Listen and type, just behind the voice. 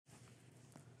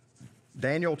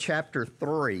Daniel chapter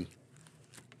 3.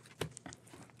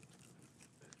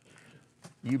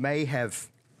 You may have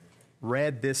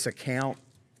read this account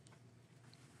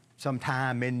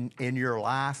sometime in your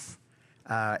life.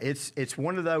 It's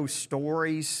one of those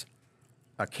stories,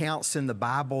 accounts in the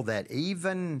Bible that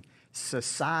even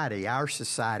society, our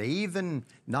society, even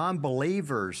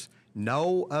non-believers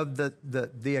know of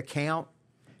the account.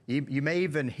 You may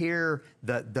even hear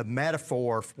the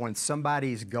metaphor when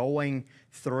somebody's going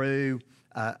through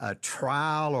a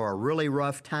trial or a really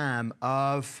rough time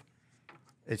of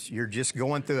you're just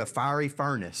going through a fiery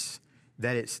furnace,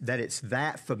 that it's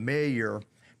that familiar.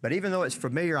 But even though it's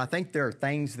familiar, I think there are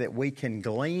things that we can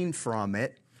glean from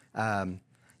it.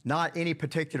 Not any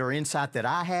particular insight that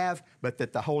I have, but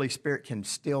that the Holy Spirit can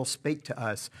still speak to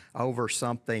us over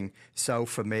something so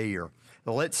familiar.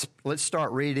 Well, let's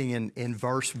start reading in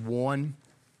verse 1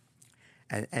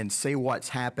 and see what's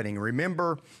happening.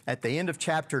 Remember, at the end of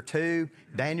chapter 2,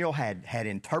 Daniel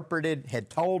had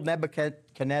told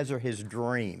Nebuchadnezzar his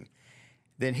dream.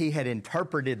 Then he had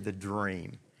interpreted the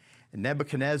dream. And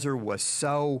Nebuchadnezzar was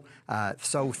so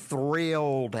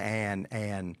thrilled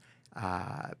and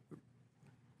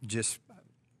just,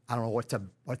 I don't know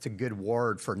what's a good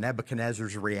word for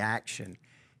Nebuchadnezzar's reaction.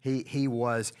 He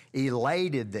was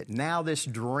elated that now this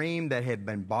dream that had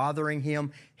been bothering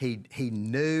him, he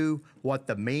knew what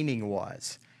the meaning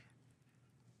was.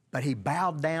 But he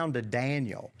bowed down to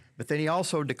Daniel. But then he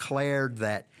also declared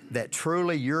that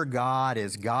truly your God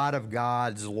is God of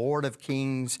gods, Lord of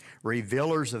kings,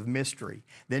 revealers of mystery.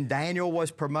 Then Daniel was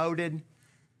promoted.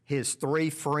 His three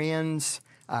friends,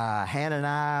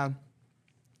 Hananiah,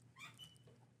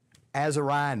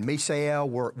 Azariah, and Mishael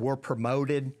were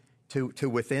promoted to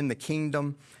within the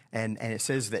kingdom, and it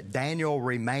says that Daniel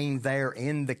remained there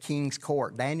in the king's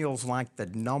court. Daniel's like the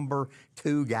number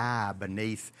 2 guy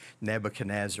beneath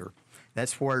Nebuchadnezzar.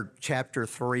 That's where chapter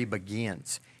 3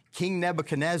 begins. King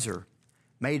Nebuchadnezzar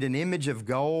made an image of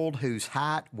gold whose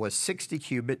height was 60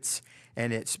 cubits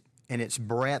and its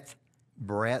breadth,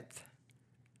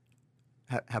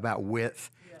 how about width?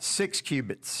 6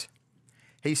 cubits.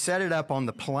 He set it up on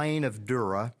the plain of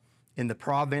Dura in the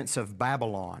province of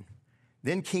Babylon.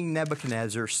 Then King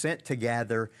Nebuchadnezzar sent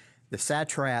together the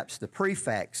satraps, the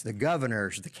prefects, the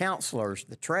governors, the counselors,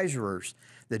 the treasurers,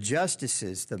 the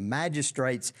justices, the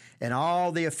magistrates, and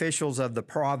all the officials of the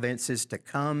provinces to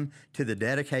come to the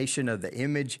dedication of the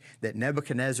image that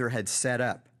Nebuchadnezzar had set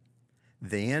up.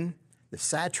 Then the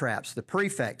satraps, the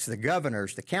prefects, the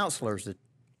governors, the counselors, the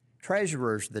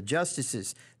treasurers, the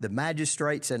justices, the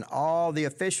magistrates, and all the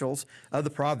officials of the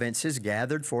provinces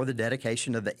gathered for the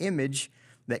dedication of the image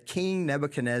that King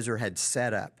Nebuchadnezzar had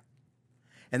set up.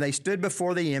 And they stood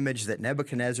before the image that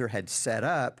Nebuchadnezzar had set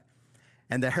up,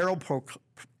 and the herald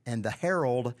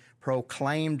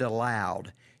proclaimed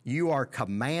aloud, "You are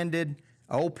commanded,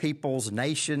 O peoples,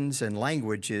 nations, and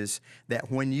languages,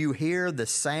 that when you hear the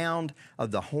sound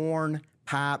of the horn,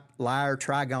 pipe, lyre,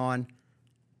 trigon,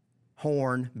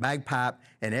 horn, bagpipe,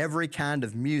 and every kind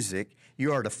of music,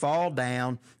 you are to fall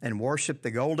down and worship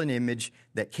the golden image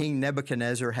that King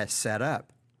Nebuchadnezzar has set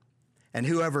up. And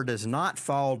whoever does not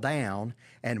fall down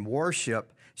and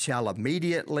worship shall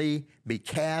immediately be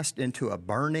cast into a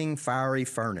burning fiery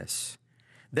furnace."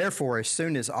 Therefore, as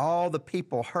soon as all the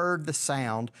people heard the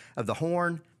sound of the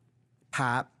horn,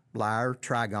 pipe, lyre,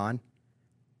 trigon,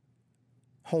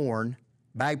 horn,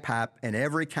 bagpipe, and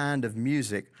every kind of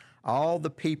music, all the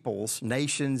peoples,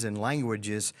 nations, and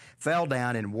languages fell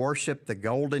down and worshiped the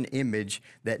golden image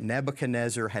that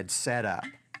Nebuchadnezzar had set up.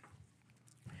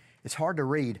 It's hard to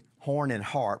read horn and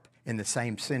harp in the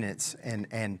same sentence,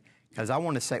 and because I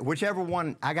want to say, whichever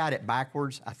one, I got it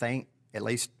backwards, I think, at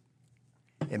least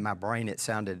in my brain it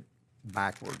sounded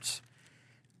backwards.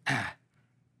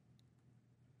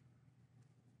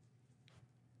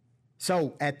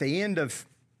 So at the end of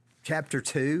chapter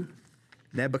 2,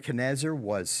 Nebuchadnezzar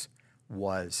was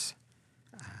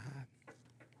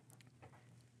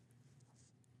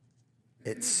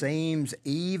it seems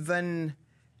even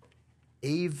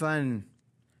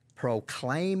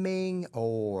proclaiming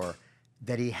or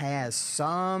that he has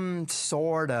some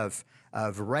sort of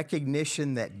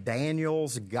recognition that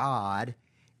Daniel's God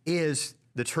is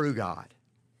the true God.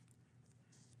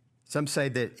 Some say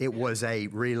that it was a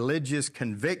religious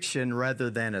conviction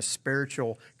rather than a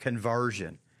spiritual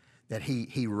conversion, that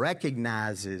he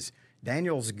recognizes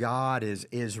Daniel's God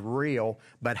is real,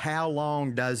 but how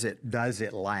long does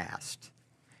it last?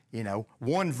 You know,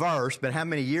 one verse, but how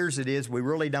many years it is, we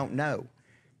really don't know.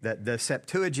 The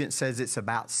Septuagint says it's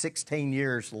about 16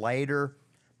 years later,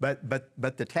 but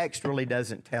the text really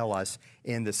doesn't tell us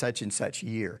in the such and such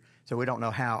year. So we don't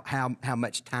know how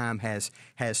much time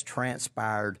has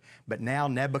transpired. But now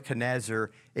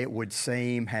Nebuchadnezzar, it would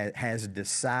seem, has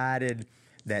decided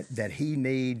that he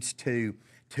needs to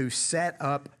set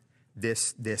up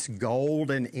this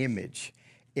golden image.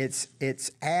 It's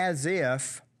as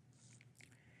if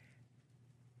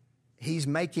he's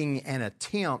making an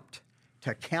attempt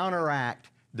to counteract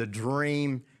the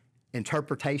dream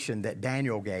interpretation that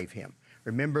Daniel gave him.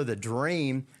 Remember the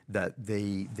dream,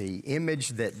 the image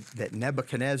that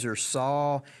Nebuchadnezzar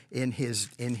saw in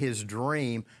his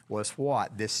dream was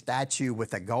what? This statue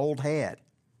with a gold head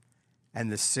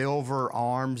and the silver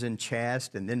arms and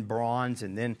chest, and then bronze,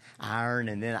 and then iron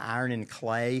and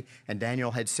clay. And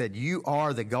Daniel had said, "You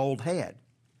are the gold head."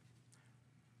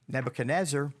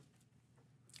 Nebuchadnezzar,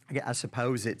 I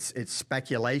suppose it's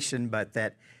speculation, but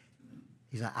that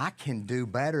he's like, I can do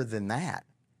better than that.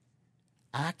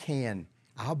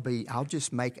 I'll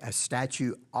just make a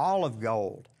statue all of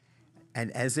gold.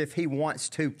 And as if he wants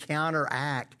to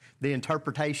counteract the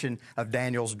interpretation of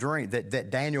Daniel's dream, that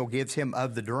Daniel gives him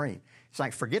of the dream. It's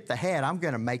like, forget the head, I'm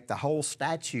going to make the whole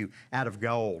statue out of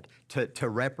gold to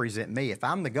represent me. If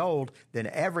I'm the gold, then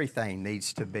everything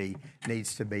needs to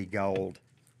be gold.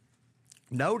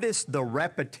 Notice the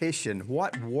repetition.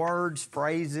 What words,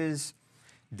 phrases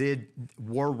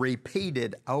were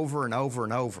repeated over and over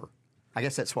and over? I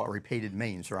guess that's what repeated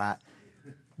means, right?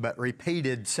 But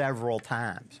repeated several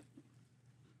times.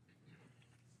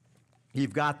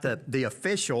 You've got the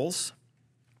officials,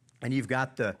 and you've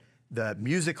got the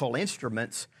musical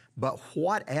instruments, but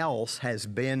what else has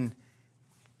been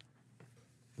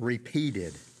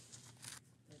repeated?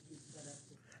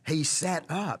 He set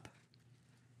up.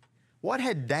 What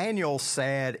had Daniel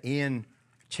said in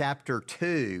chapter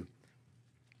 2?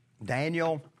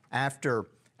 Daniel, after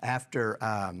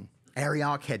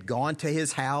Arioch had gone to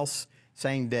his house,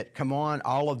 saying that, come on,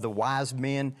 all of the wise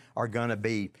men are going to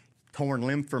be torn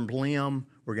limb from limb.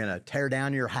 We're going to tear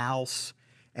down your house,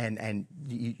 and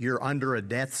you're under a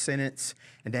death sentence.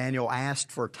 And Daniel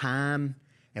asked for time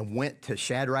and went to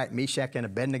Shadrach, Meshach, and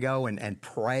Abednego and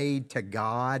prayed to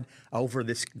God over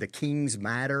the king's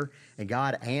matter. And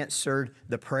God answered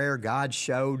the prayer. God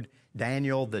showed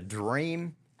Daniel the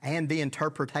dream and the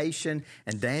interpretation.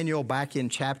 And Daniel, back in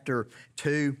chapter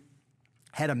 2,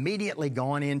 had immediately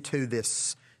gone into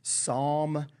this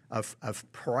psalm of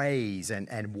praise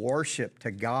and worship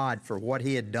to God for what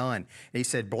he had done. And he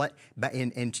said,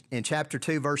 in chapter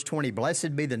 2, verse 20,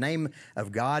 "Blessed be the name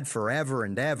of God forever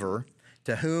and ever,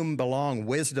 to whom belong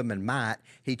wisdom and might.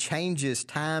 He changes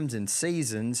times and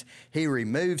seasons. He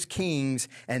removes kings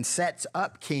and sets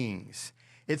up kings."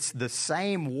 It's the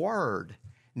same word.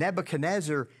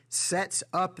 Nebuchadnezzar sets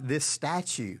up this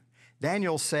statue.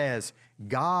 Daniel says,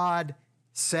 God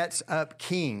sets up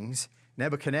kings.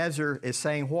 Nebuchadnezzar is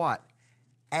saying what?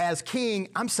 As king,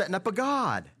 I'm setting up a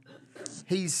god.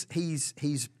 He's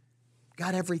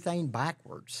got everything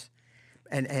backwards.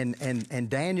 And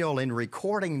Daniel, in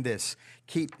recording this,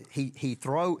 he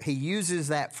uses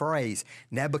that phrase,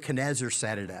 Nebuchadnezzar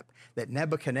set it up. That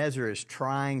Nebuchadnezzar is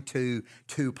trying to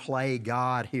play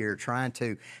God here, trying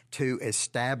to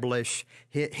establish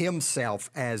himself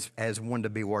as one to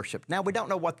be worshipped. Now, we don't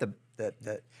know what the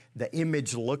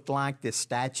image looked like, this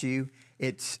statue.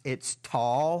 It's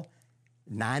tall,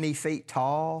 90 feet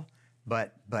tall,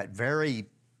 but very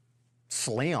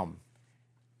slim.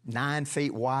 9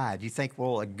 feet wide. You think,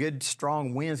 well, a good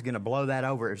strong wind's going to blow that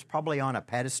over. It's probably on a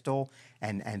pedestal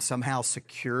and somehow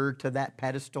secured to that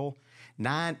pedestal.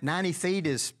 90 feet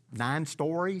is 9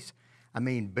 stories. I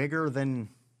mean, bigger than,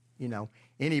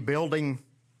 any building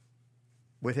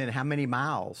within how many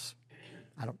miles?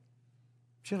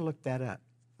 Should have looked that up.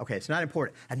 Okay, it's not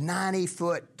important. A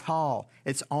 90-foot tall.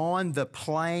 It's on the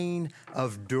plain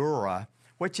of Dura,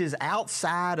 which is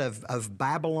outside of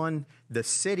Babylon, the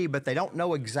city, but they don't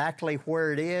know exactly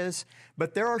where it is.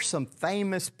 But there are some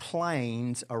famous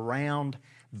plains around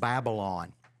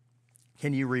Babylon.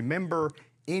 Can you remember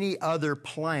any other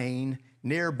plain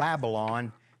near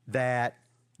Babylon that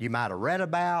you might have read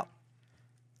about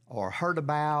or heard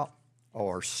about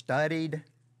or studied?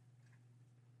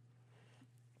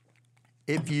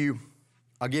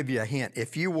 I'll give you a hint.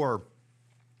 If you were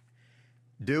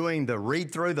doing the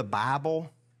read through the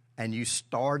Bible and you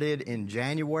started in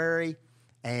January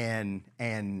and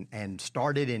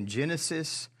started in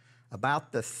Genesis,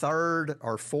 about the 3rd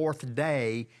or 4th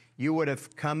day, you would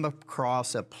have come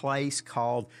across a place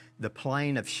called the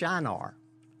Plain of Shinar.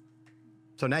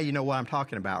 So now you know what I'm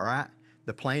talking about, right?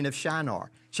 The Plain of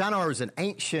Shinar. Shinar is an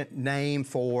ancient name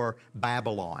for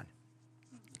Babylon.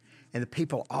 And the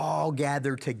people all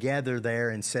gathered together there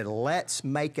and said, let's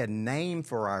make a name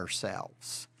for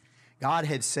ourselves. God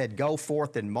had said, go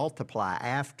forth and multiply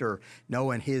after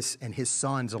Noah and his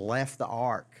sons left the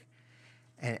ark.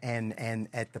 And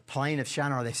at the plain of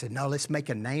Shinar, they said, no, let's make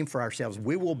a name for ourselves.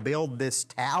 We will build this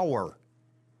tower.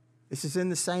 This is in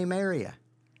the same area.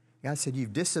 God said,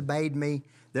 you've disobeyed me,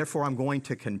 therefore I'm going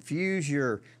to confuse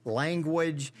your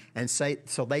language. And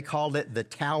so they called it the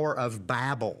Tower of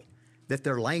Babel, that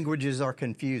their languages are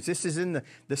confused. This is in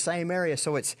the same area.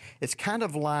 So it's kind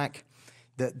of like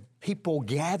the people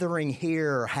gathering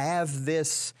here have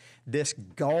this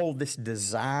goal, this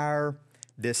desire,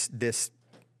 this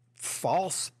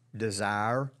false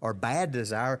desire or bad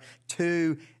desire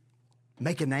to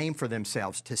make a name for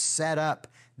themselves, to set up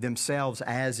themselves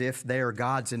as if they are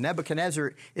gods. And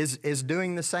Nebuchadnezzar is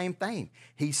doing the same thing.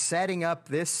 He's setting up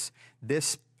this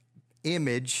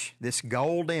image, this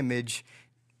gold image,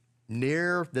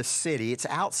 near the city. It's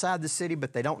outside the city,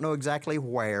 but they don't know exactly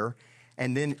where.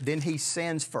 And then he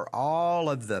sends for all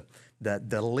of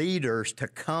the leaders to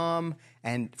come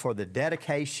and for the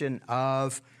dedication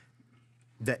of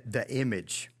the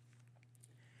image.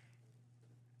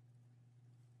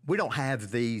 We don't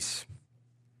have these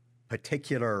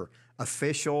particular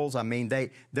officials. I mean,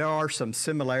 there are some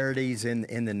similarities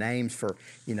in the names for,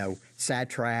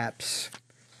 satraps,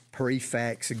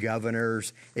 prefects,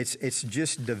 governors. It's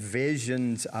just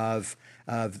divisions of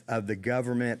the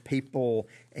government, people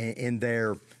in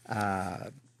their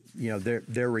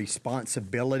their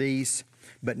responsibilities.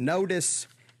 But notice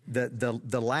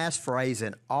the last phrase,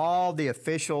 and all the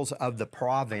officials of the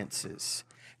provinces.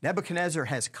 Nebuchadnezzar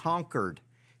has conquered.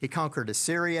 He conquered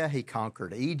Assyria, he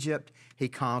conquered Egypt, he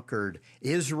conquered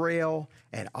Israel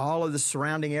and all of the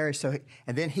surrounding areas.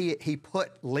 And then he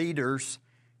put leaders,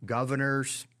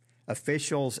 governors,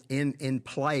 officials in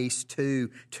place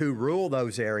to rule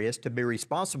those areas, to be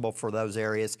responsible for those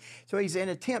areas. So it's an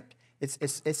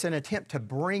attempt to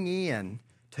bring in,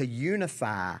 to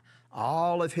unify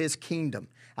all of his kingdom.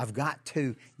 I've got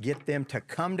to get them to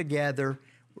come together.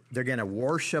 They're going to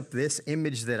worship this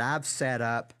image that I've set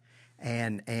up,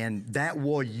 and that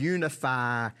will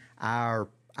unify our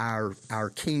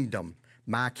kingdom,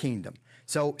 my kingdom.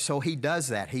 So he does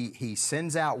that. He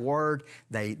sends out word.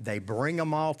 They bring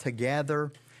them all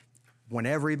together. When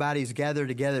everybody's gathered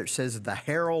together, it says the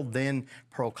herald then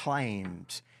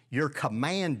proclaims, you're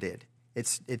commanded.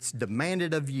 It's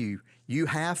demanded of you. You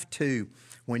have to,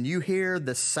 when you hear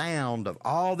the sound of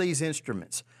all these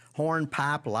instruments, horn,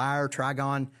 pipe, lyre,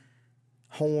 trigon,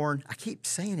 horn, I keep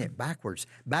saying it backwards,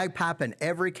 bagpipe and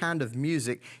every kind of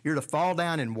music, you're to fall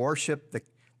down and worship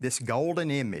this golden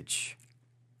image.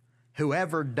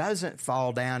 Whoever doesn't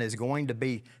fall down is going to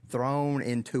be thrown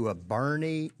into a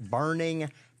burning,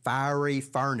 fiery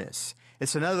furnace.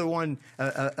 It's another one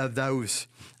of those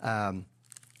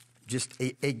just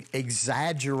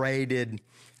exaggerated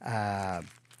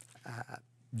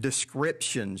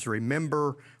descriptions.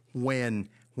 Remember when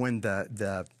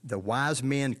the wise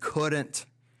men couldn't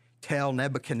tell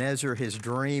Nebuchadnezzar his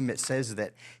dream, it says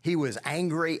that he was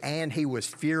angry and he was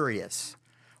furious.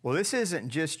 Well, this isn't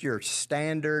just your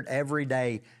standard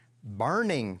everyday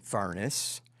burning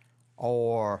furnace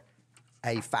or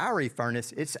a fiery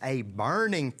furnace. It's a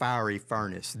burning fiery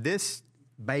furnace. This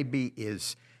baby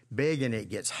is big and it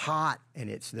gets hot, and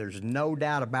there's no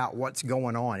doubt about what's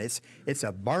going on. It's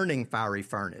a burning fiery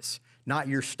furnace, not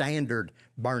your standard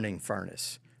burning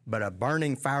furnace, but a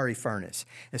burning fiery furnace.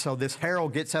 And so this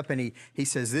herald gets up and he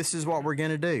says, this is what we're going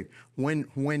to do.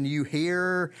 When you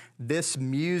hear this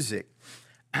music,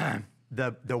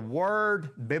 the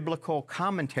word biblical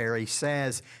commentary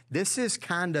says this is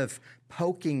kind of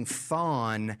poking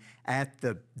fun at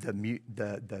the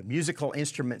musical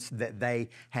instruments that they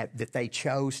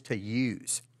chose to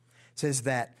use. It says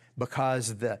that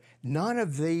because none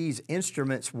of these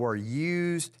instruments were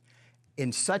used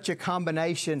in such a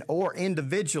combination or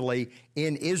individually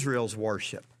in Israel's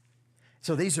worship.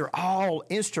 So these are all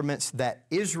instruments that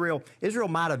Israel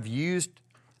might have used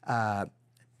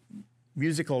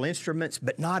musical instruments,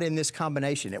 but not in this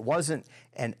combination. It wasn't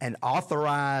an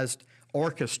authorized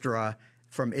orchestra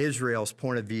from Israel's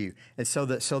point of view. And so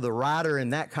the writer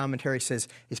in that commentary says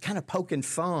he's kind of poking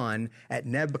fun at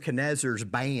Nebuchadnezzar's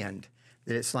band.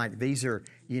 That it's like these are,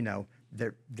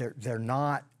 they're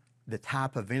not the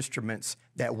type of instruments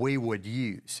that we would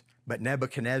use. But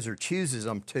Nebuchadnezzar chooses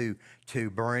them to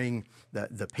bring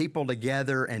the people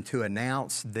together and to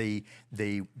announce the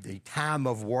time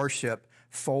of worship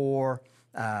for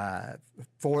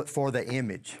the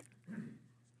image.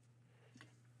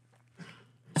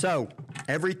 So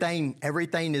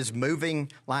everything is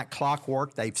moving like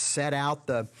clockwork. They've set out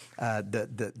the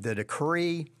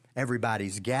decree.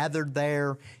 Everybody's gathered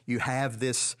there. You have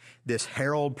this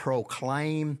herald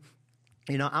proclaim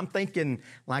You know, I'm thinking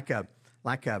like a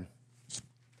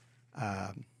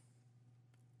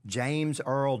James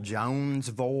Earl Jones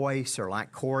voice, or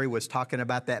like Corey was talking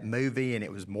about that movie and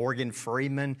it was Morgan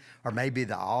Freeman, or maybe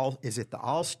is it the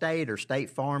Allstate or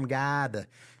State Farm guy,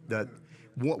 the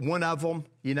one of them.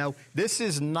 You know, this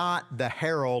is not the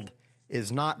herald,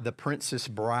 is not the Princess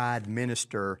Bride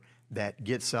minister that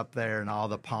gets up there and all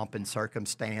the pomp and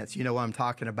circumstance. You know what I'm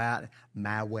talking about?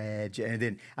 My wedge. And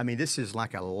then, I mean, this is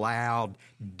like a loud,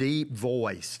 deep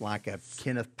voice, like a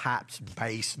Kenneth Pipes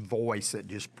bass voice that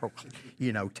just,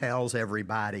 you know, tells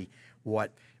everybody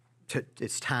what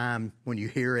it's time when you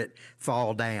hear it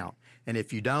fall down. And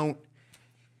if you don't,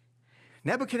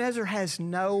 Nebuchadnezzar has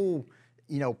no,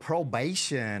 you know,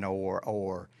 probation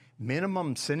or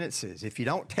minimum sentences. If you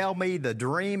don't tell me the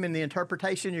dream and the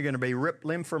interpretation, you're going to be ripped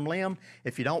limb from limb.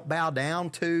 If you don't bow down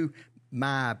to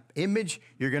my image,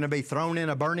 you're going to be thrown in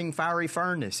a burning fiery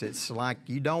furnace. It's like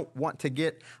you don't want to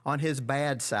get on his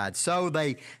bad side. So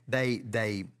they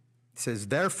says,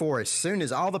 therefore, as soon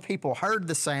as all the people heard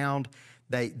the sound,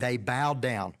 they bowed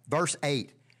down. Verse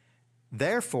 8,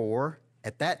 therefore,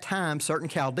 at that time, certain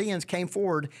Chaldeans came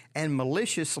forward and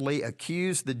maliciously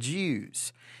accused the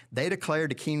Jews. They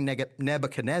declared to King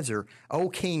Nebuchadnezzar, O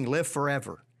king, live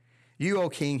forever. You, O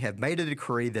king, have made a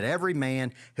decree that every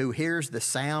man who hears the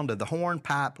sound of the horn,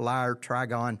 pipe, lyre,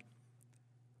 trigon,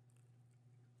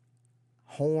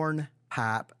 harp,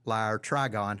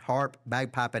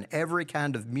 bagpipe, and every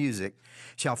kind of music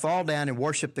shall fall down and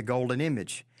worship the golden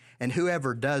image. And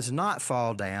whoever does not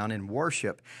fall down and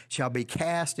worship shall be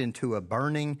cast into a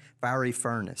burning fiery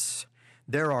furnace.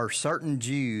 There are certain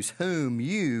Jews whom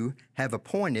you have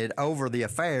appointed over the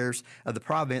affairs of the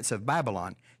province of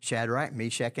Babylon, Shadrach,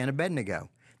 Meshach, and Abednego.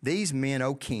 These men,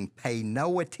 O king, pay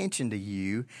no attention to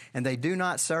you, and they do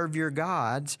not serve your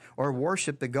gods or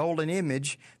worship the golden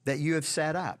image that you have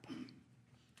set up.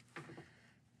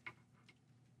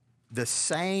 The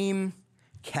same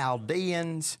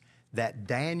Chaldeans that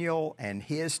Daniel and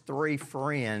his three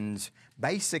friends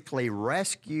basically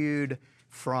rescued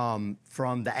from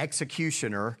the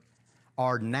executioner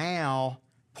are now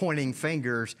pointing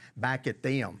fingers back at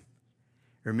them.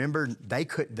 Remember,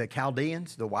 the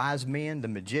Chaldeans, the wise men, the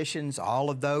magicians, all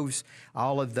of those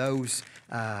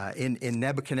in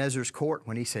Nebuchadnezzar's court,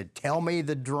 when he said, tell me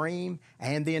the dream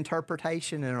and the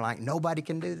interpretation, and they're like, nobody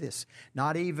can do this.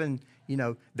 Not even, you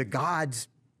know, the gods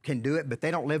can do it, but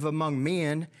they don't live among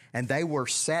men, and they were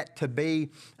set to be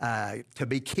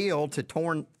killed,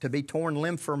 to be torn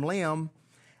limb from limb,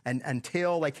 and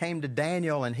until they came to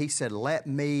Daniel, and he said, let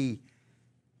me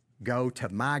go to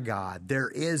my God. There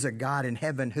is a God in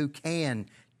heaven who can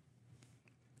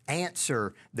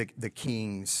answer the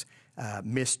king's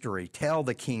mystery, tell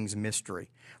the king's mystery.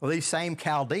 Well, these same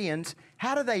Chaldeans,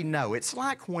 how do they know? It's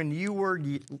like when you were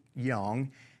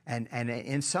young and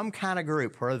in some kind of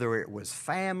group, whether it was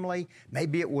family,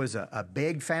 maybe it was a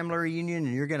big family reunion,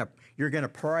 and you're gonna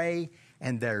pray,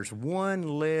 and there's one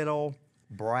little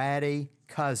bratty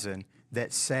cousin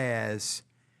that says,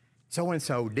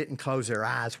 so-and-so didn't close their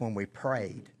eyes when we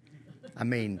prayed. I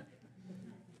mean,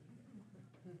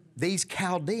 these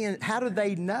Chaldeans, how do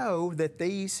they know that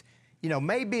these, you know,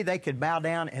 maybe they could bow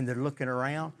down and they're looking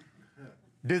around.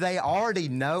 Do they already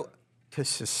know to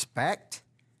suspect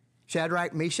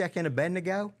Shadrach, Meshach, and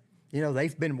Abednego? You know,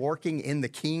 they've been working in the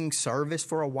king's service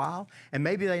for a while, and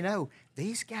maybe they know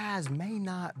these guys may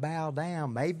not bow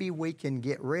down. Maybe we can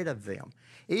get rid of them.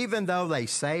 Even though they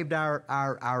saved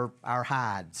our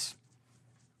hides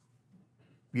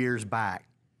years back,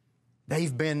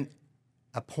 they've been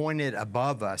appointed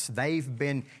above us. They've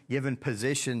been given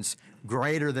positions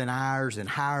greater than ours and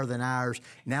higher than ours.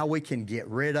 Now we can get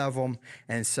rid of them.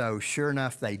 And so sure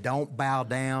enough, they don't bow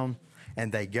down,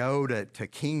 and they go to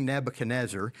King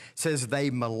Nebuchadnezzar. It says they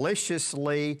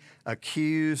maliciously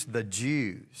accuse the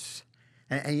Jews.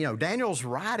 And you know, Daniel's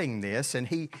writing this, and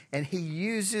he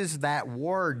uses that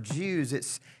word Jews.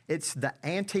 It's the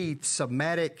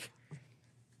anti-Semitic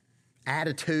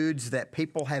attitudes that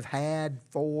people have had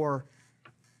for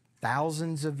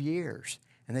thousands of years.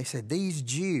 And they said, these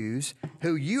Jews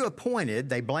who you appointed,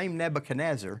 they blame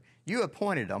Nebuchadnezzar, you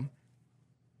appointed them,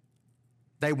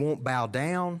 they won't bow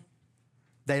down,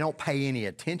 they don't pay any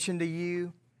attention to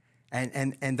you,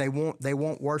 and they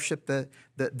won't worship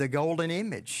the golden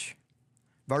image.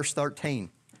 Verse 13,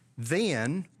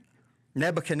 then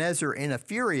Nebuchadnezzar, in a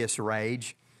furious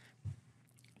rage,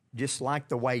 just like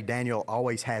the way Daniel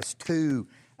always has two,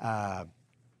 I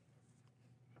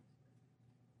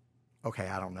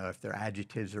don't know if they're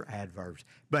adjectives or adverbs,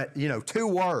 but, you know, two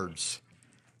words.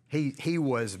 He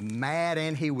was mad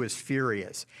and he was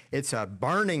furious. It's a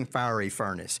burning fiery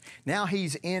furnace. Now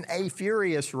he's in a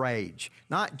furious rage,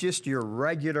 not just your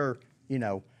regular,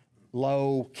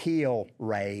 low keel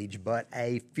rage, but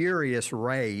a furious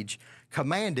rage,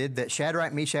 commanded that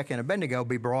Shadrach, Meshach, and Abednego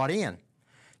be brought in.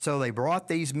 So they brought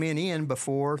these men in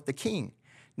before the king.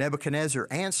 Nebuchadnezzar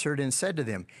answered and said to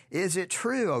them, "Is it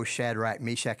true, O Shadrach,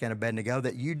 Meshach, and Abednego,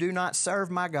 that you do not serve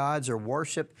my gods or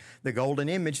worship the golden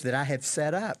image that I have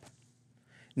set up?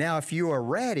 Now, if you are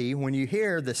ready, when you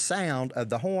hear the sound of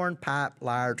the horn, pipe,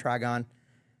 lyre, trigon,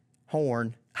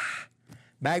 horn,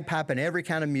 bagpipe, and every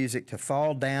kind of music, to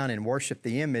fall down and worship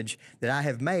the image that I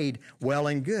have made, well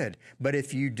and good. But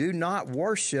if you do not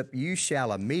worship, you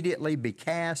shall immediately be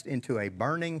cast into a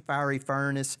burning fiery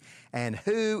furnace. And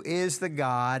who is the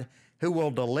God who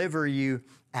will deliver you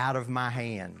out of my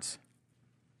hands?"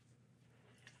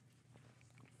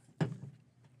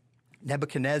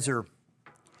 Nebuchadnezzar,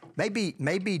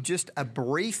 maybe just a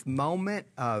brief moment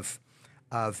of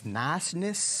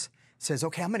niceness, says,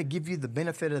 "Okay, I'm going to give you the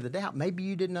benefit of the doubt. Maybe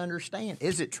you didn't understand.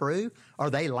 Is it true?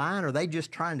 Are they lying? Are they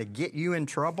just trying to get you in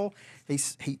trouble?"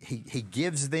 He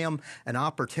gives them an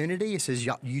opportunity. He says,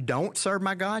 "You don't serve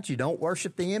my gods. You don't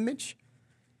worship the image.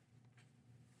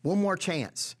 One more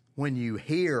chance. When you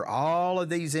hear all of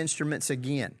these instruments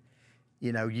again,"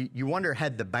 you wonder,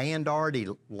 had the band already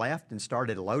left and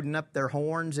started loading up their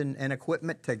horns and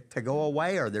equipment to go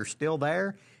away, or they're still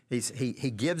there?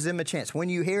 He gives them a chance. When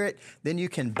you hear it, then you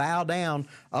can bow down.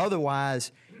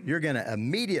 Otherwise, you're going to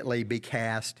immediately be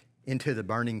cast into the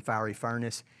burning fiery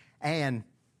furnace. And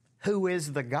who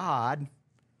is the God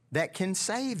that can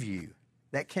save you,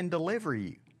 that can deliver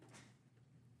you?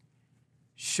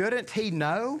 Shouldn't he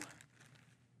know?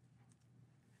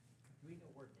 We know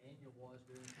where Daniel was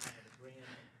during kind of the grand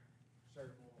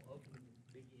ceremonial opening,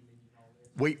 big image and all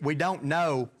this. We don't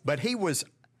know, but he was,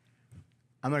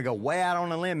 I'm going to go way out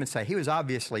on a limb and say he was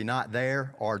obviously not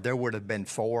there, or there would have been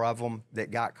 4 of them that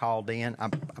got called in.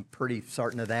 I'm pretty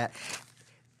certain of that.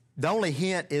 The only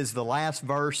hint is the last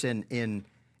verse in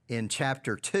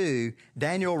chapter 2.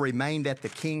 Daniel remained at the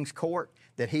king's court,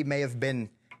 that he may have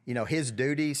been, his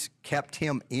duties kept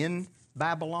him in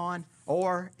Babylon,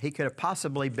 or he could have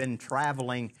possibly been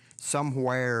traveling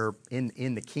somewhere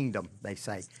in the kingdom, they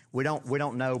say. We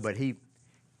don't know, but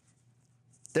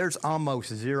there's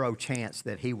almost zero chance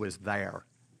that he was there.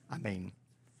 I mean,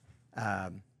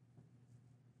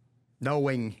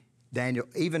 knowing Daniel,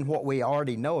 even what we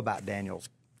already know about Daniel's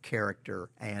character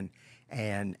and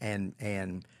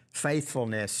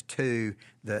faithfulness to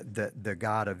the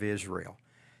God of Israel.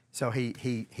 So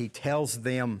he tells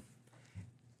them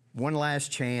one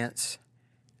last chance,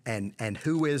 and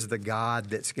who is the God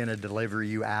that's going to deliver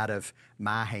you out of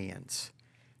my hands?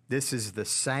 This is the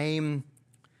same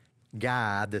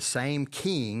guy, the same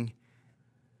king,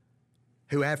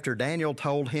 who after Daniel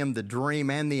told him the dream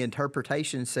and the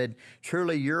interpretation said,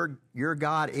 "Truly your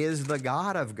God is the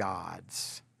God of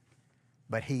gods."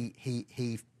 But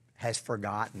he has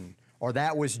forgotten, or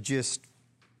that was just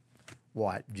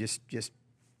what? Just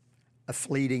a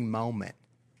fleeting moment,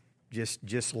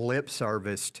 just lip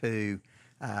service to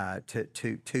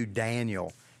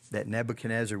Daniel, that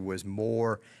Nebuchadnezzar was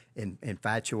more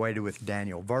infatuated with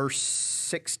Daniel. Verse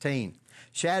 16,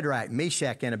 Shadrach,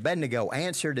 Meshach, and Abednego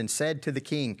answered and said to the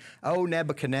king, "O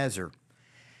Nebuchadnezzar."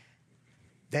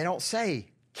 They don't say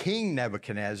King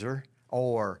Nebuchadnezzar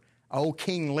or "O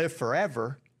King, live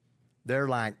forever." They're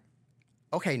like,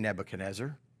 "Okay,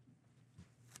 Nebuchadnezzar,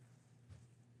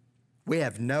 we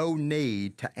have no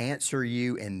need to answer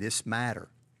you in this matter.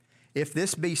 If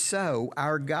this be so,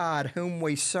 our God whom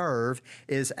we serve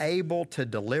is able to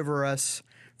deliver us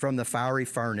from the fiery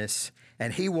furnace,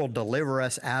 and he will deliver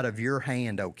us out of your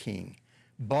hand, O king.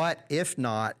 But if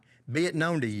not, be it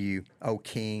known to you, O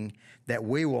king, that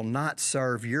we will not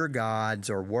serve your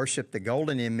gods or worship the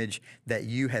golden image that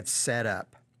you have set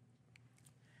up."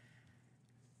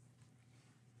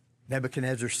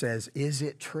 Nebuchadnezzar says, "Is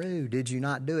it true? Did you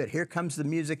not do it?" Here comes the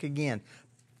music again.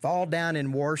 Fall down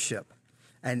and worship.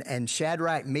 And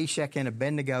Shadrach, Meshach, and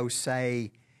Abednego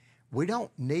say, "We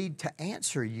don't need to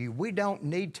answer you. We don't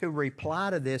need to reply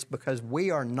to this, because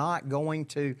we are not going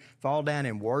to fall down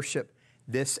and worship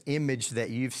this image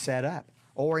that you've set up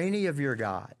or any of your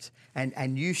gods.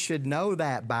 And you should know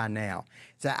that by now.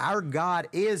 That our God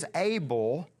is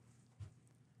able,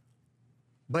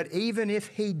 but even if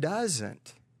he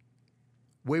doesn't,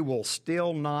 we will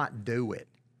still not do it."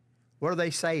 What are they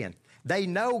saying? They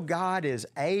know God is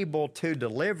able to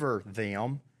deliver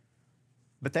them,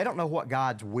 but they don't know what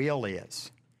God's will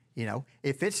is.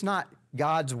 If it's not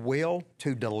God's will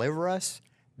to deliver us,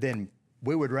 then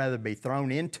We would rather be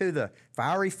thrown into the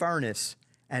fiery furnace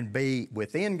and be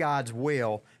within God's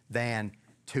will than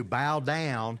to bow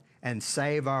down and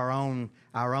save our own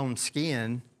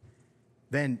skin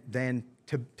than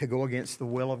to go against the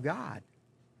will of God.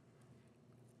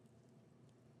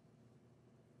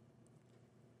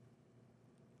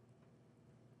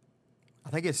 I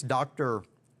think it's Dr.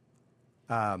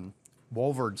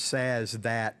 Wolverd says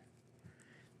that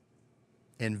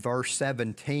in verse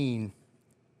 17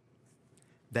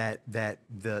 that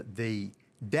the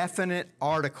definite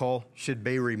article should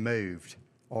be removed,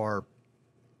 or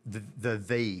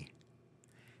the.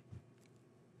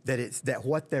 That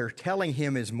what they're telling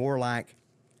him is more like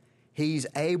he's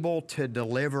able to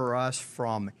deliver us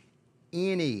from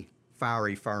any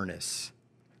fiery furnace.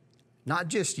 Not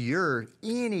just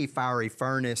any fiery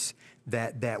furnace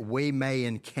that we may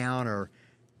encounter,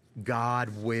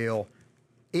 God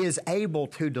is able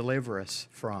to deliver us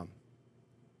from.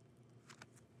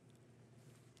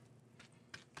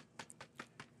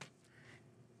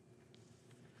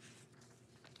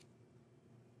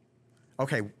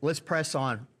 Okay, let's press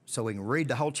on so we can read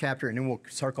the whole chapter and then we'll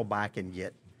circle back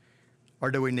and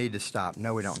or do we need to stop?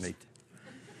 No, we don't need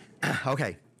to.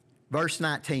 Okay, verse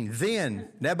 19. Then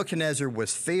Nebuchadnezzar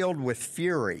was filled with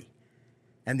fury,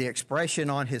 and the expression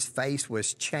on his face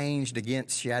was changed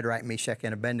against Shadrach, Meshach,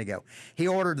 and Abednego. He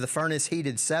ordered the furnace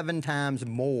heated 7 times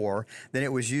more than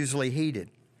it was usually heated.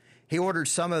 He ordered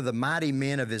some of the mighty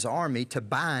men of his army to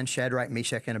bind Shadrach,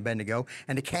 Meshach, and Abednego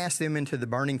and to cast them into the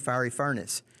burning fiery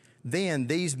furnace. Then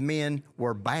these men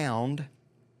were bound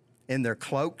in their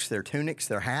cloaks, their tunics,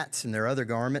 their hats, and their other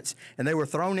garments, and they were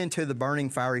thrown into the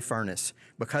burning fiery furnace.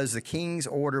 Because the king's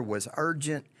order was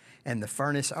urgent and the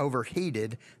furnace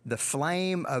overheated, the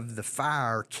flame of the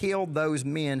fire killed those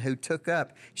men who took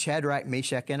up Shadrach,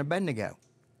 Meshach, and Abednego.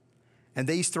 And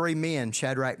these 3 men,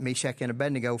 Shadrach, Meshach, and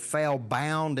Abednego, fell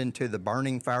bound into the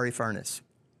burning fiery furnace.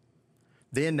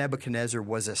 Then Nebuchadnezzar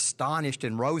was astonished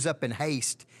and rose up in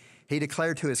haste. He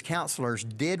declared to his counselors,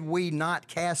 "Did we not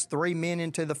cast 3 men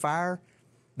into the fire?"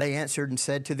 They answered and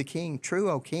said to the king, "True,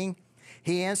 O king."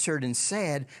 He answered and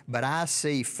said, "But I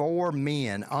see 4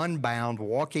 men unbound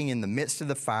walking in the midst of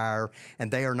the fire,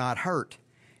 and they are not hurt.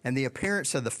 And the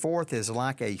appearance of the 4th is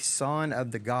like a son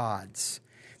of the gods."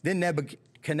 Then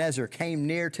Nebuchadnezzar came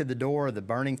near to the door of the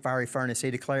burning fiery furnace.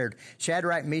 He declared,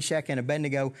 "Shadrach, Meshach, and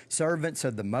Abednego, servants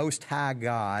of the Most High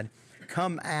God,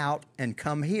 come out and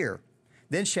come here."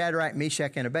 Then Shadrach,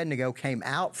 Meshach, and Abednego came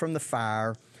out from the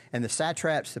fire, and the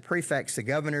satraps, the prefects, the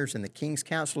governors, and the king's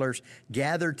counselors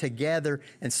gathered together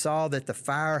and saw that the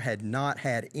fire had not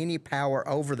had any power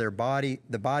over the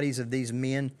bodies of these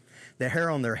men. The hair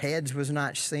on their heads was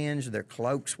not singed, their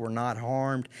cloaks were not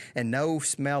harmed, and no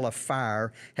smell of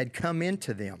fire had come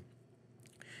into them.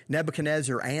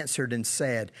 Nebuchadnezzar answered and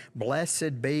said,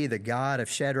 "Blessed be the God of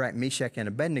Shadrach, Meshach, and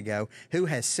Abednego, who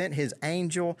has sent his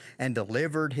angel and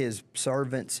delivered his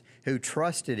servants who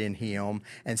trusted in him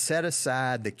and set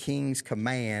aside the king's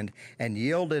command and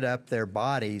yielded up their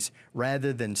bodies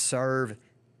rather than serve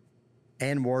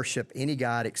and worship any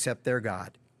god except their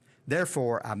God.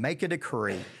 Therefore, I make a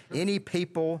decree, any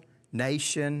people,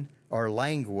 nation, or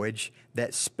language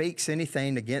that speaks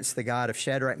anything against the God of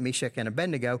Shadrach, Meshach, and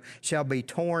Abednego shall be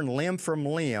torn limb from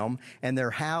limb, and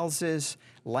their houses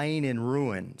laid in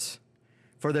ruins.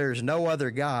 For there is no other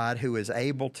God who is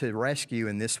able to rescue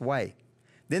in this way."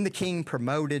 Then the king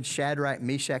promoted Shadrach,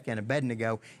 Meshach, and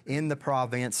Abednego in the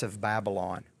province of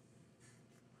Babylon.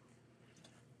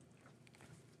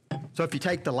 So if you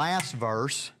take the last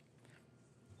verse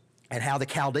and how the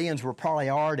Chaldeans were probably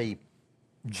already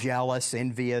jealous,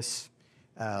 envious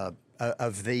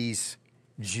of these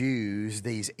Jews,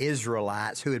 these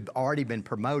Israelites who had already been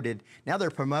promoted. Now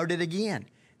they're promoted again.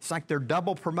 It's like they're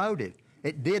double promoted.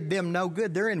 It did them no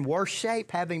good. They're in worse shape,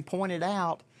 having pointed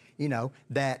out,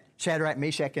 that Shadrach,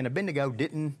 Meshach, and Abednego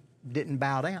didn't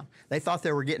bow down. They thought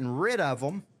they were getting rid of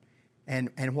them,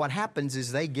 and what happens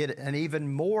is they get an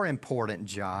even more important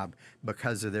job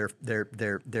because of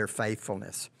their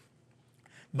faithfulness.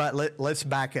 But let's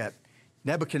back up.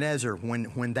 Nebuchadnezzar,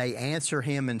 when they answer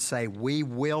him and say, "We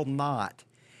will not,"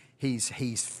 he's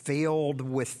filled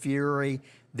with fury.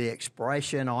 The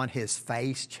expression on his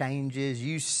face changes.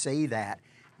 You see that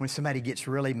when somebody gets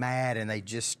really mad and they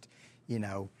just,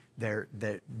 their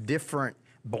different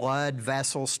blood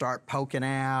vessels start poking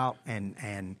out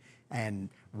and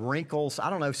wrinkles. I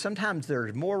don't know, sometimes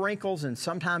there's more wrinkles and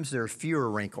sometimes there's fewer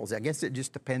wrinkles. I guess it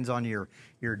just depends on your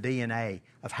DNA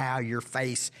of how your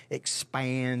face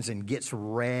expands and gets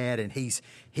red, and he's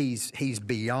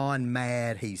beyond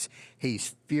mad.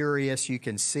 He's furious. You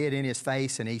can see it in his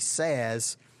face, and he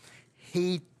says,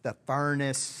 heat the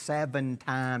furnace 7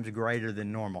 times greater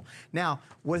than normal. Now,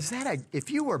 was that if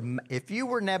you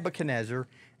were Nebuchadnezzar,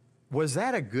 was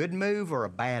that a good move or a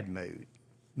bad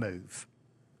move?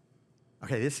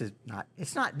 Okay, this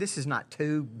is not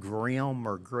too grim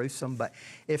or gruesome, but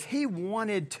if he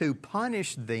wanted to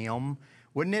punish them,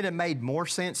 wouldn't it have made more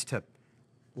sense to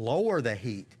lower the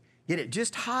heat? Get it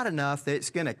just hot enough that it's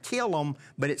going to kill them,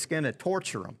 but it's going to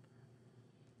torture them.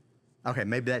 Okay,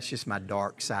 maybe that's just my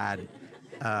dark side.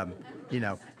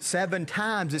 7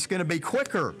 times it's going to be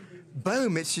quicker.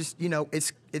 Boom, it's just,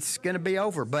 it's going to be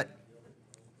over. But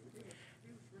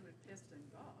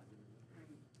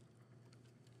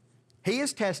he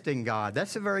is testing God.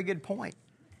 That's a very good point.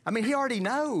 I mean, he already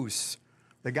knows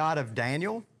the God of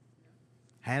Daniel,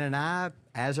 Hananiah,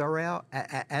 Azariah,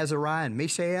 and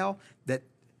Mishael, that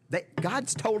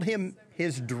God's told him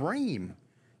his dream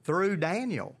through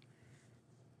Daniel.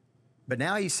 But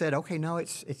now he said, okay, no,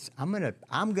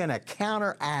 I'm gonna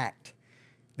counteract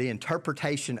the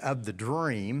interpretation of the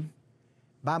dream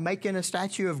by making a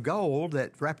statue of gold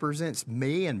that represents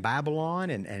me and Babylon,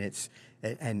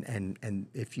 and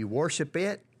if you worship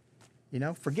it,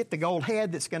 forget the gold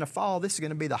head that's going to fall. This is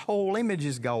going to be the whole image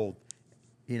is gold.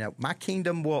 My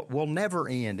kingdom will never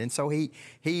end. And so he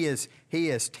is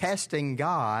testing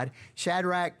God.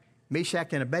 Shadrach,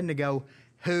 Meshach, and Abednego,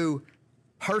 who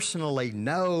personally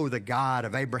know the God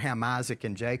of Abraham, Isaac,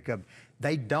 and Jacob,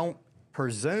 they don't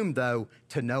presume, though,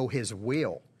 to know his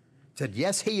will. Said,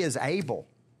 yes, he is able.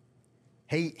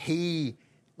 He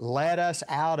led us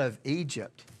out of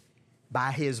Egypt.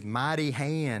 By his mighty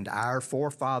hand, our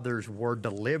forefathers were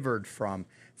delivered from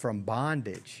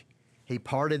bondage. He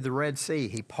parted the Red Sea.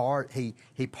 He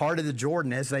parted the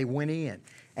Jordan as they went in.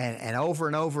 And over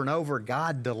and over and over,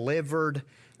 God delivered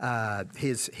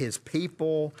his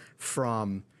people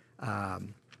from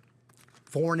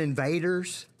foreign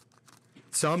invaders.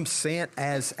 Some sent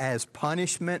as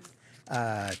punishment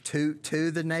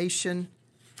to the nation.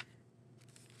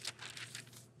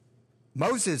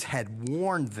 Moses had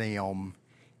warned them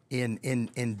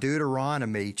in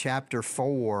Deuteronomy chapter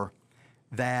 4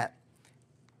 that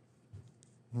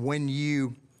when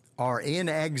you are in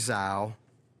exile,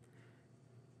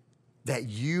 that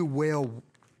you'll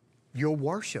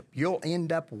worship. You'll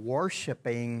end up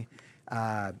worshiping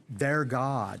their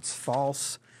gods,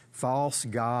 false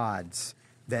gods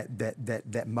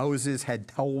that Moses had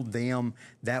told them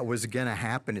that was going to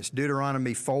happen. It's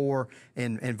Deuteronomy 4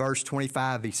 in verse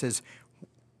 25. He says,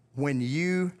 when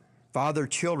you father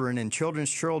children and children's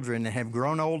children and have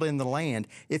grown old in the land,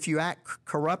 if you act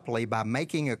corruptly by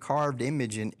making a carved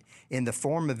image in the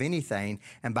form of anything,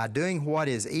 and by doing what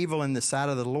is evil in the sight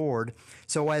of the Lord,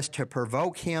 so as to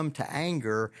provoke him to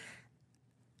anger,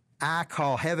 I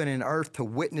call heaven and earth to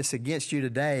witness against you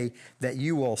today that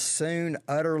you will soon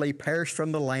utterly perish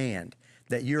from the land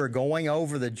that you are going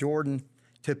over the Jordan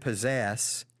to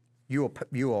possess. You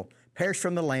will perish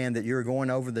from the land that you are going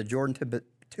over the Jordan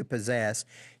to possess.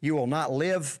 You will not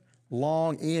live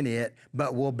long in it,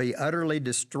 but will be utterly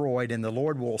destroyed, and the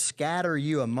Lord will scatter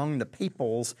you among the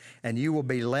peoples, and you will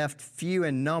be left few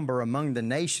in number among the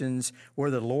nations where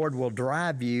the Lord will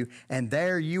drive you, and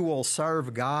there you will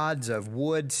serve gods of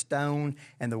wood, stone,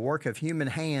 and the work of human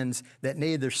hands that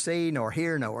neither see, nor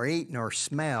hear, nor eat, nor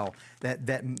smell.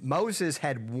 That Moses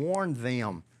had warned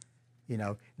them,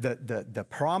 the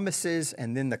promises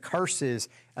and then the curses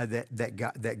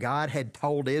that God had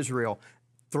told Israel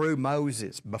through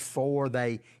Moses before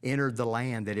they entered the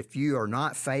land, that if you are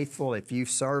not faithful, if you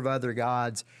serve other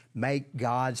gods, make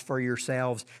gods for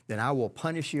yourselves, then I will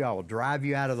punish you, I will drive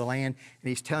you out of the land. And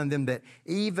he's telling them that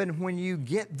even when you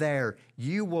get there,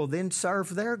 you will then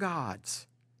serve their gods.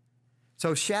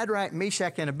 So Shadrach,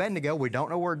 Meshach, and Abednego, we don't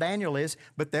know where Daniel is,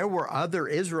 but there were other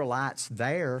Israelites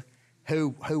there who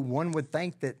one would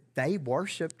think that they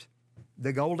worshiped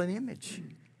the golden image,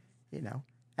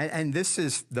 And this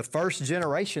is the first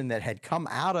generation that had come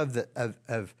out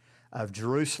of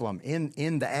Jerusalem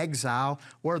in the exile,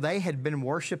 where they had been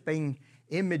worshiping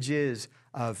images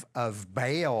of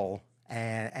Baal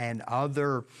and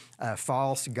other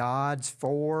false gods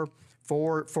for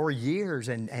years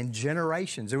and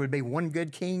generations. There would be one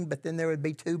good king, but then there would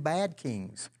be 2 bad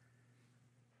kings.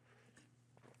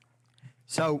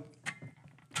 So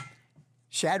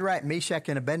Shadrach, Meshach,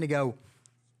 and Abednego,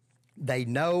 they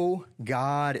know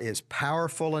God is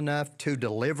powerful enough to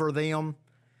deliver them,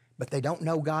 but they don't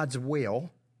know God's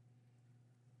will.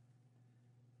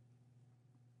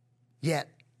 Yet,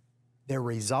 they're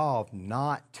resolved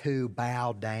not to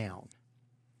bow down.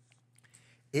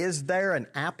 Is there an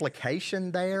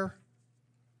application there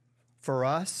for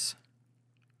us?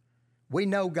 We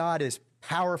know God is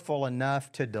powerful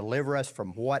enough to deliver us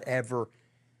from whatever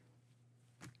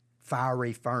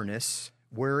fiery furnace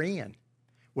we're in,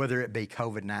 whether it be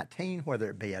COVID-19, whether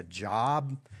it be a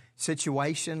job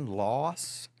situation,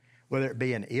 loss, whether it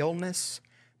be an illness,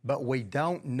 but we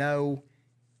don't know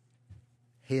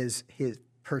his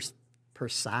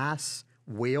precise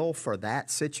will for that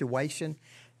situation.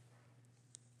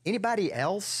 Anybody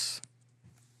else?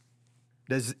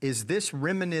 Is this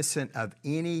reminiscent of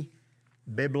any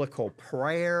biblical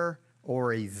prayer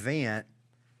or event?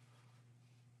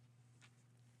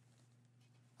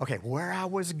 Okay, where I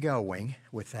was going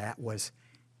with that was,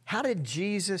 how did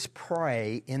Jesus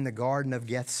pray in the Garden of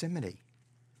Gethsemane?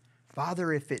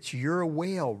 Father, if it's your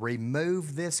will,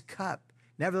 remove this cup.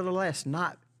 Nevertheless,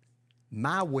 not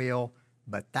my will,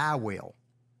 but thy will.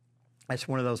 That's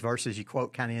one of those verses you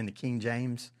quote kind of in the King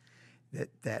James.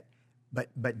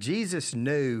 But Jesus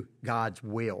knew God's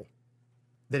will,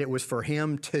 that it was for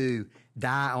him to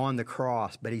die on the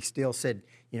cross. But he still said,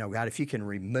 God, if you can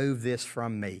remove this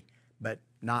from me, but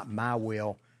not my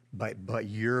will, but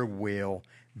your will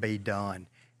be done.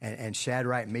 And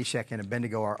Shadrach, Meshach, and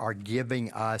Abednego are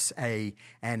giving us an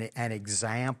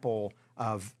example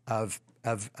of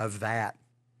that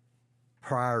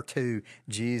prior to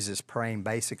Jesus praying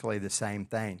basically the same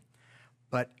thing.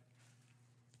 But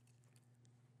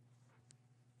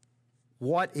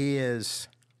what is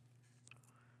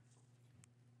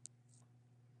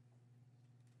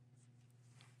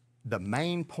the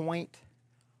main point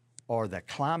or the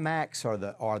climax or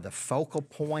the focal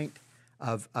point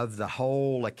of the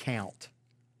whole account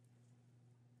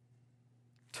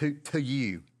to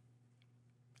you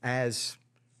as,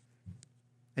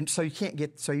 and so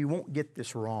you won't get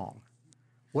this wrong.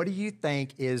 What do you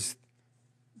think is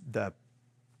the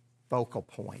focal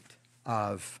point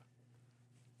of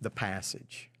the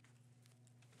passage?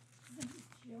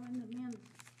 Showing the men's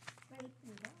faith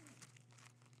in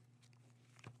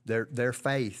God. Their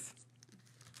faith.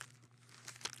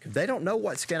 They don't know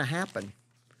what's going to happen.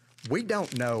 We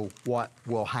don't know what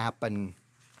will happen.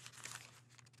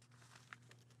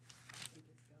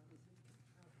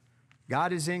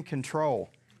 God is in control.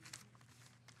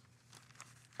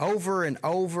 Over and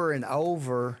over and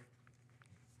over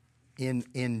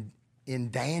in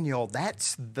Daniel,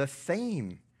 that's the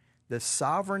theme. The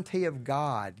sovereignty of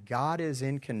God. God is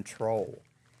in control.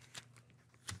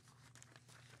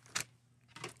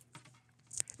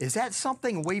 Is that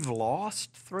something we've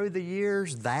lost through the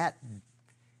years, that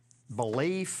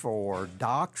belief or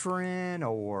doctrine,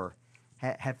 or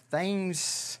have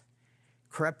things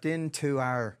crept into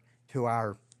our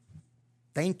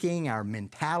thinking, our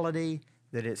mentality,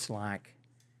 that it's like,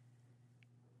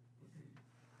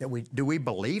 do we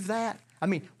believe that? I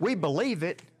mean, we believe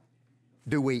it.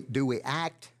 Do we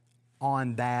act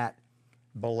on that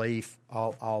belief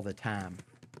all the time?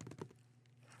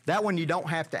 That one you don't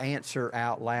have to answer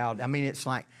out loud. I mean, it's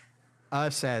like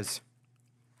us as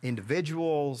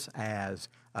individuals, as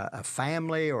a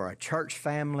family or a church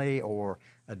family or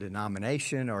a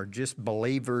denomination or just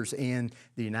believers in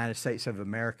the United States of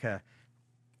America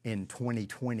in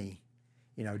 2020.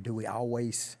 Do we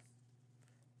always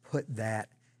put that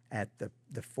at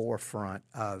the forefront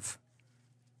of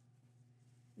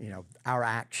our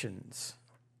actions?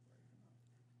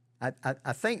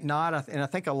 I think not, and I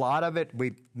think a lot of it,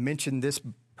 we mentioned this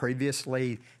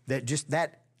previously, that just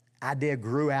that idea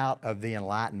grew out of the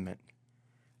Enlightenment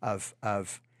of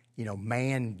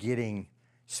man getting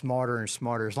smarter and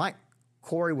smarter. It's like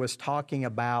Corey was talking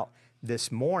about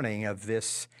this morning of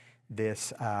this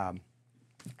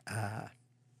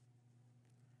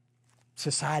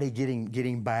society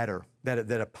getting better.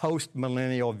 That a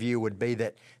post-millennial view would be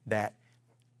that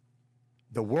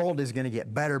the world is going to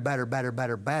get better,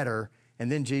 and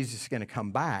then Jesus is going to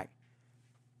come back.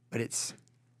 But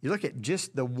you look at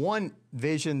just the one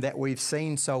vision that we've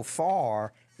seen so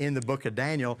far in the book of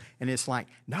Daniel, and it's like,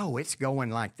 no, it's going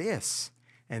like this.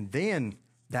 And then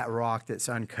that rock that's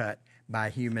uncut by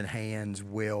human hands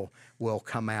will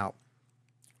come out.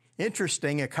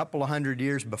 Interesting, a couple of hundred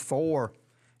years before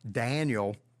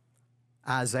Daniel,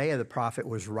 Isaiah the prophet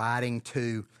was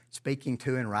speaking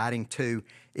to and writing to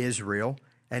Israel.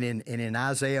 And in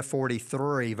Isaiah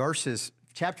 43,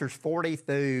 chapters 40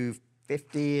 through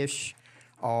 50-ish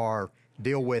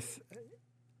deal with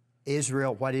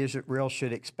Israel, what Israel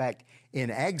should expect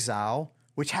in exile,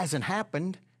 which hasn't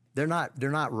happened. They're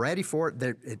not ready for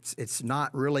it. It's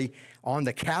not really on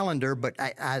the calendar, but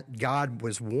God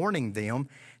was warning them.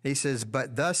 He says,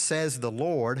 "But thus says the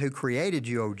Lord, who created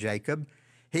you, O Jacob,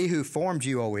 He who formed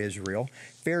you, O Israel,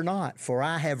 fear not, for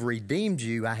I have redeemed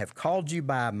you. I have called you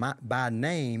by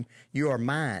name. You are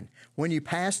mine. When you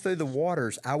pass through the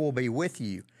waters, I will be with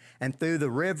you, and through the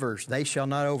rivers, they shall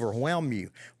not overwhelm you.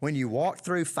 When you walk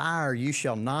through fire, you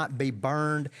shall not be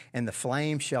burned, and the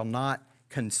flame shall not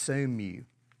consume you.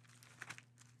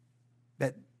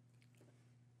 But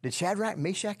did Shadrach,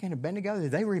 Meshach, and Abednego,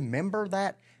 did they remember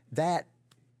that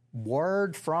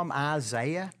word from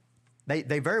Isaiah?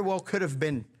 They very well could have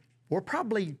been, were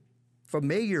probably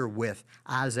familiar with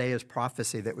Isaiah's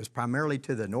prophecy that was primarily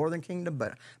to the northern kingdom,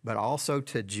 but also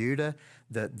to Judah,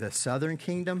 the southern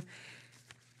kingdom.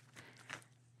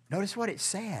 Notice what it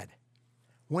said.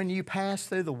 When you pass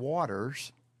through the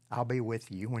waters, I'll be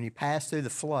with you. When you pass through the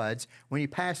floods, when you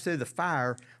pass through the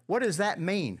fire, what does that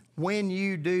mean? When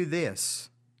you do this,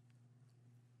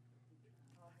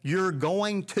 you're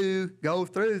going to go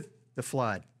through the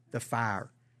flood, the fire.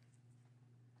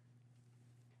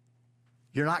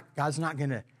 God's not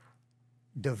going to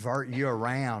divert you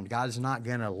around. God's not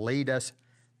going to lead us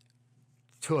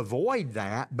to avoid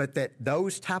that, but that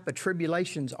those type of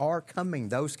tribulations are coming.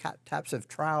 Those types of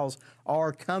trials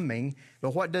are coming.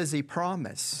 But what does He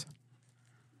promise?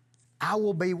 I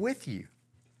will be with you.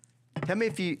 Tell me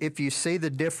if you see the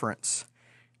difference.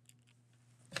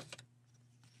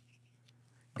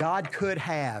 God could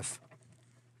have,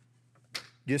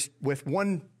 just with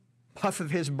one puff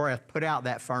of His breath, put out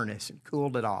that furnace and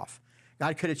cooled it off.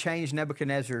 God could have changed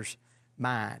Nebuchadnezzar's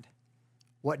mind.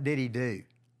 What did He do?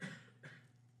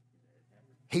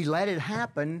 He let it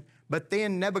happen, but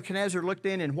then Nebuchadnezzar looked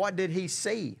in, and what did he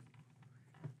see?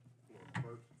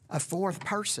 A fourth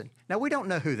person. Now, we don't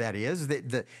know who that is.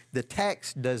 The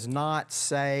text does not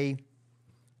say.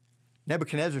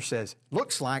 Nebuchadnezzar says,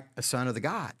 looks like a son of the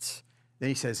gods. Then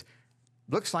he says,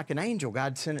 looks like an angel.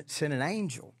 God sent an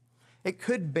angel. It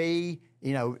could be,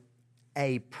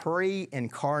 a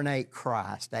pre-incarnate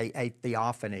Christ, a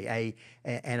theophany,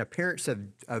 an appearance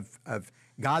of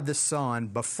God the Son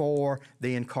before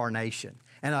the incarnation.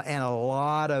 And a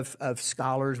lot of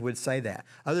scholars would say that.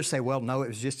 Others say, well, no, it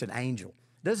was just an angel.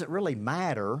 Doesn't really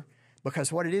matter,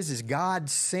 because what it is God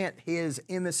sent His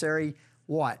emissary,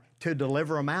 what? To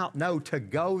deliver them out? No, to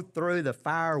go through the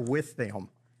fire with them.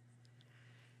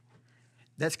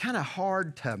 That's kind of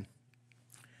hard to...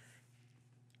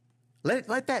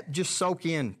 Let that just soak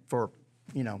in for,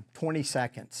 20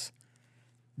 seconds.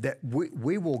 That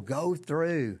we will go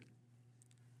through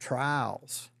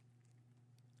trials.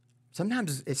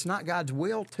 Sometimes it's not God's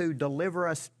will to deliver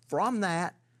us from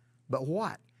that, but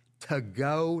what? To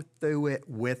go through it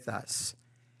with us.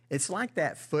 It's like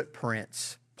that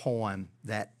Footprints poem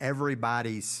that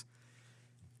everybody's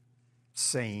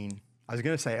seen. I was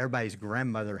going to say everybody's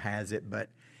grandmother has it, but,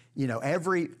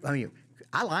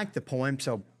 I like the poem,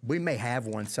 so we may have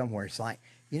one somewhere. It's like,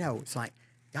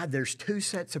 God, there's two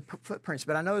sets of footprints,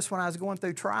 but I noticed when I was going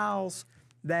through trials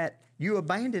that you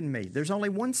abandoned me. There's only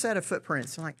one set of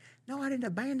footprints. I'm like, no, I didn't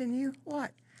abandon you.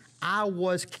 What? I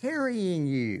was carrying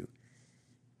you.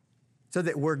 So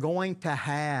that you're going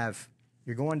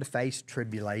to face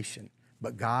tribulation,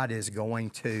 but God is going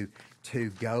to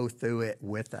go through it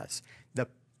with us. The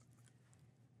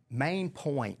main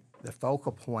point, the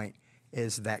focal point,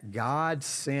 is that God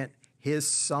sent His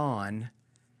Son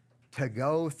to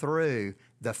go through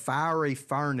the fiery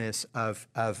furnace of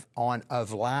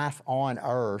life on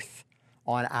earth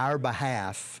on our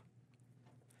behalf,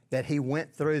 that He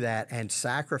went through that and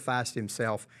sacrificed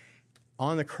Himself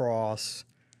on the cross,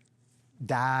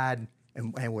 died,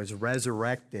 and was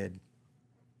resurrected,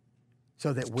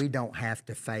 so that we don't have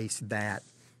to face that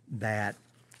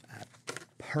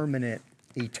permanent,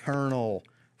 eternal,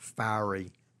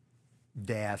 fiery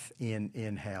death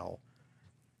in hell.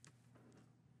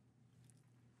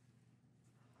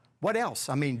 What else?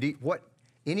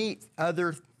 Any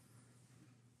other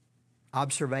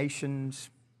observations?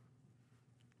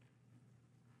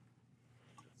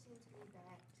 It seems to me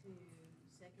back to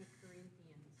 2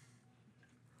 Corinthians,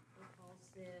 where Paul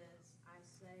says, I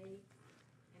say,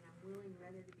 and I'm willing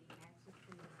rather to be absent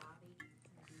from the body than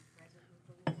be present with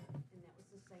the Lord. And that was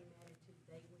the same attitude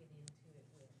they went into it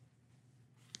with.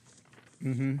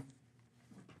 Mm-hmm.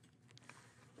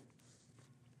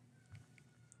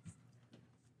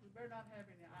 We better not have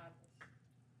any idols.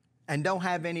 And don't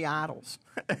have any idols.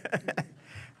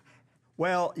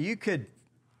 Well, you could...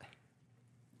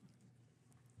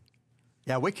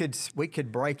 Yeah, we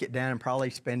could break it down and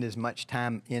probably spend as much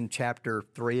time in chapter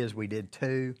 3 as we did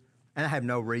 2. And I have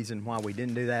no reason why we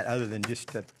didn't do that other than just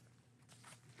to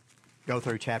go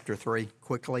through chapter 3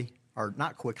 quickly. Or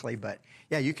not quickly, but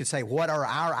yeah, you could say, what are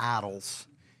our idols?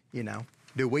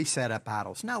 Do we set up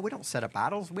idols? No, we don't set up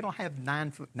idols. We don't have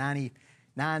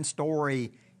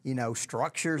 99-story,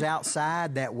 structures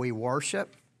outside that we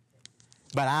worship.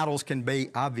 But idols can be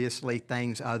obviously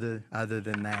things other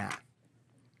than that.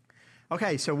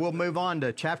 Okay, so we'll move on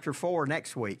to chapter 4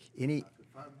 next week. Find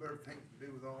better things to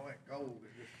do with all that gold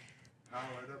than just pile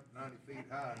it up 90 feet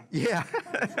high. Yeah.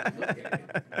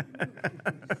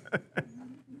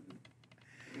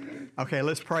 Okay,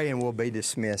 let's pray and we'll be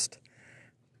dismissed.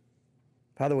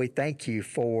 Father, we thank you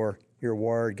for your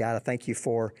word. God, I thank you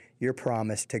for your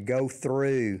promise to go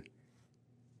through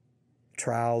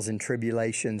trials and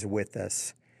tribulations with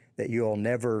us, that you'll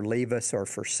never leave us or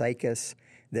forsake us,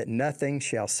 that nothing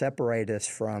shall separate us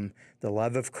from the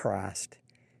love of Christ.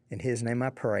 In his name I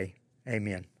pray,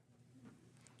 amen.